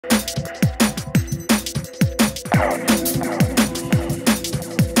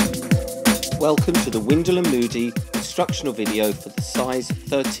Welcome to the Windle Moodie instructional video for the size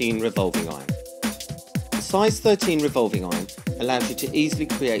 13 revolving iron. The size 13 revolving iron allows you to easily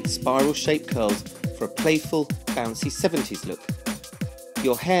create spiral shaped curls for a playful, bouncy 70s look.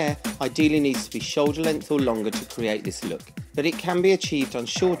 Your hair ideally needs to be shoulder length or longer to create this look, but it can be achieved on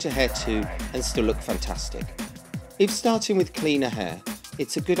shorter hair too and still look fantastic. If starting with cleaner hair,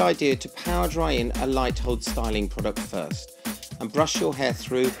 it's a good idea to power dry in a light hold styling product first and brush your hair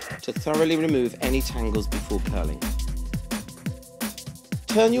through to thoroughly remove any tangles before curling.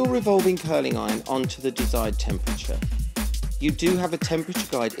 Turn your revolving curling iron onto the desired temperature. You do have a temperature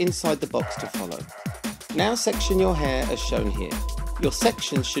guide inside the box to follow. Now section your hair as shown here. Your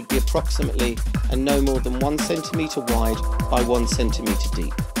sections should be approximately and no more than 1 cm wide by 1 cm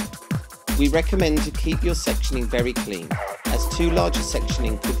deep. We recommend to keep your sectioning very clean, as too large a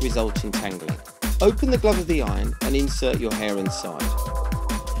sectioning could result in tangling. Open the glove of the iron and insert your hair inside.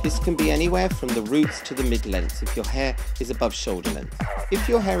 This can be anywhere from the roots to the mid-length if your hair is above shoulder length. If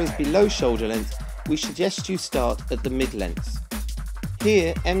your hair is below shoulder length, we suggest you start at the mid-length.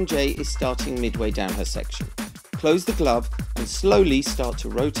 Here, MJ is starting midway down her section. Close the glove and slowly start to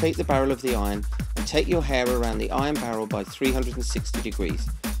rotate the barrel of the iron and take your hair around the iron barrel by 360 degrees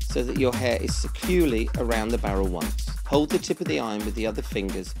so that your hair is securely around the barrel once. Hold the tip of the iron with the other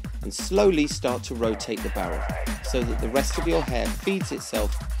fingers and slowly start to rotate the barrel so that the rest of your hair feeds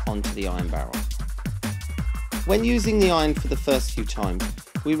itself onto the iron barrel. When using the iron for the first few times,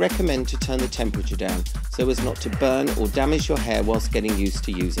 we recommend to turn the temperature down so as not to burn or damage your hair whilst getting used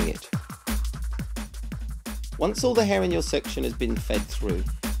to using it. Once all the hair in your section has been fed through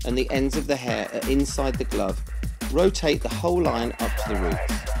and the ends of the hair are inside the glove, rotate the whole iron up to the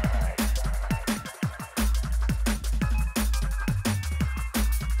roots.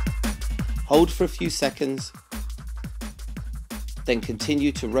 Hold for a few seconds, then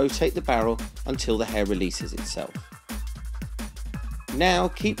continue to rotate the barrel until the hair releases itself. Now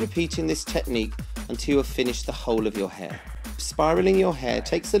keep repeating this technique until you have finished the whole of your hair. Spiraling your hair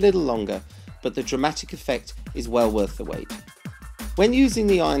takes a little longer, but the dramatic effect is well worth the wait. When using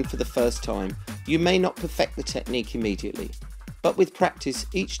the iron for the first time, you may not perfect the technique immediately, but with practice,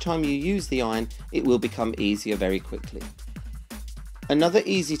 each time you use the iron, it will become easier very quickly. Another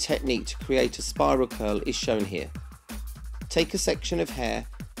easy technique to create a spiral curl is shown here. Take a section of hair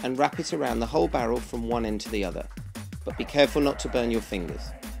and wrap it around the whole barrel from one end to the other, but be careful not to burn your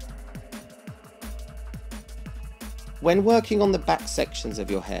fingers. When working on the back sections of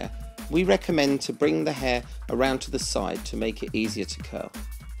your hair, we recommend to bring the hair around to the side to make it easier to curl.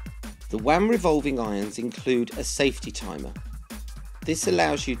 The WAM Revolving Irons include a safety timer. This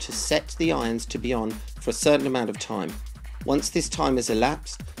allows you to set the irons to be on for a certain amount of time. Once this time has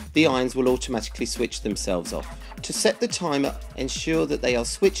elapsed, the irons will automatically switch themselves off. To set the timer, ensure that they are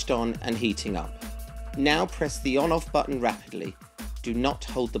switched on and heating up. Now press the on-off button rapidly. Do not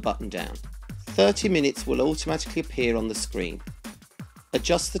hold the button down. 30 minutes will automatically appear on the screen.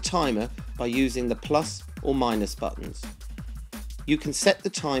 Adjust the timer by using the plus or minus buttons. You can set the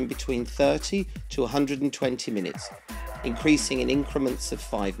time between 30 to 120 minutes, increasing in increments of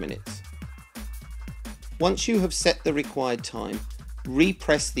 5 minutes. Once you have set the required time,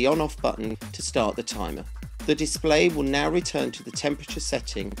 repress the on-off button to start the timer. The display will now return to the temperature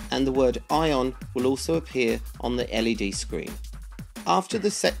setting and the word ION will also appear on the LED screen. After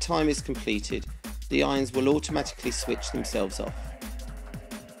the set time is completed, the irons will automatically switch themselves off.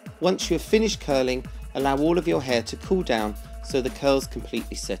 Once you have finished curling, allow all of your hair to cool down so the curls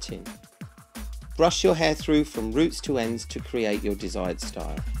completely set in. Brush your hair through from roots to ends to create your desired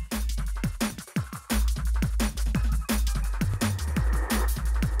style.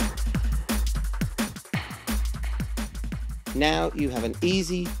 Now you have an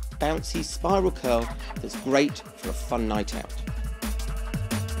easy, bouncy spiral curl that's great for a fun night out.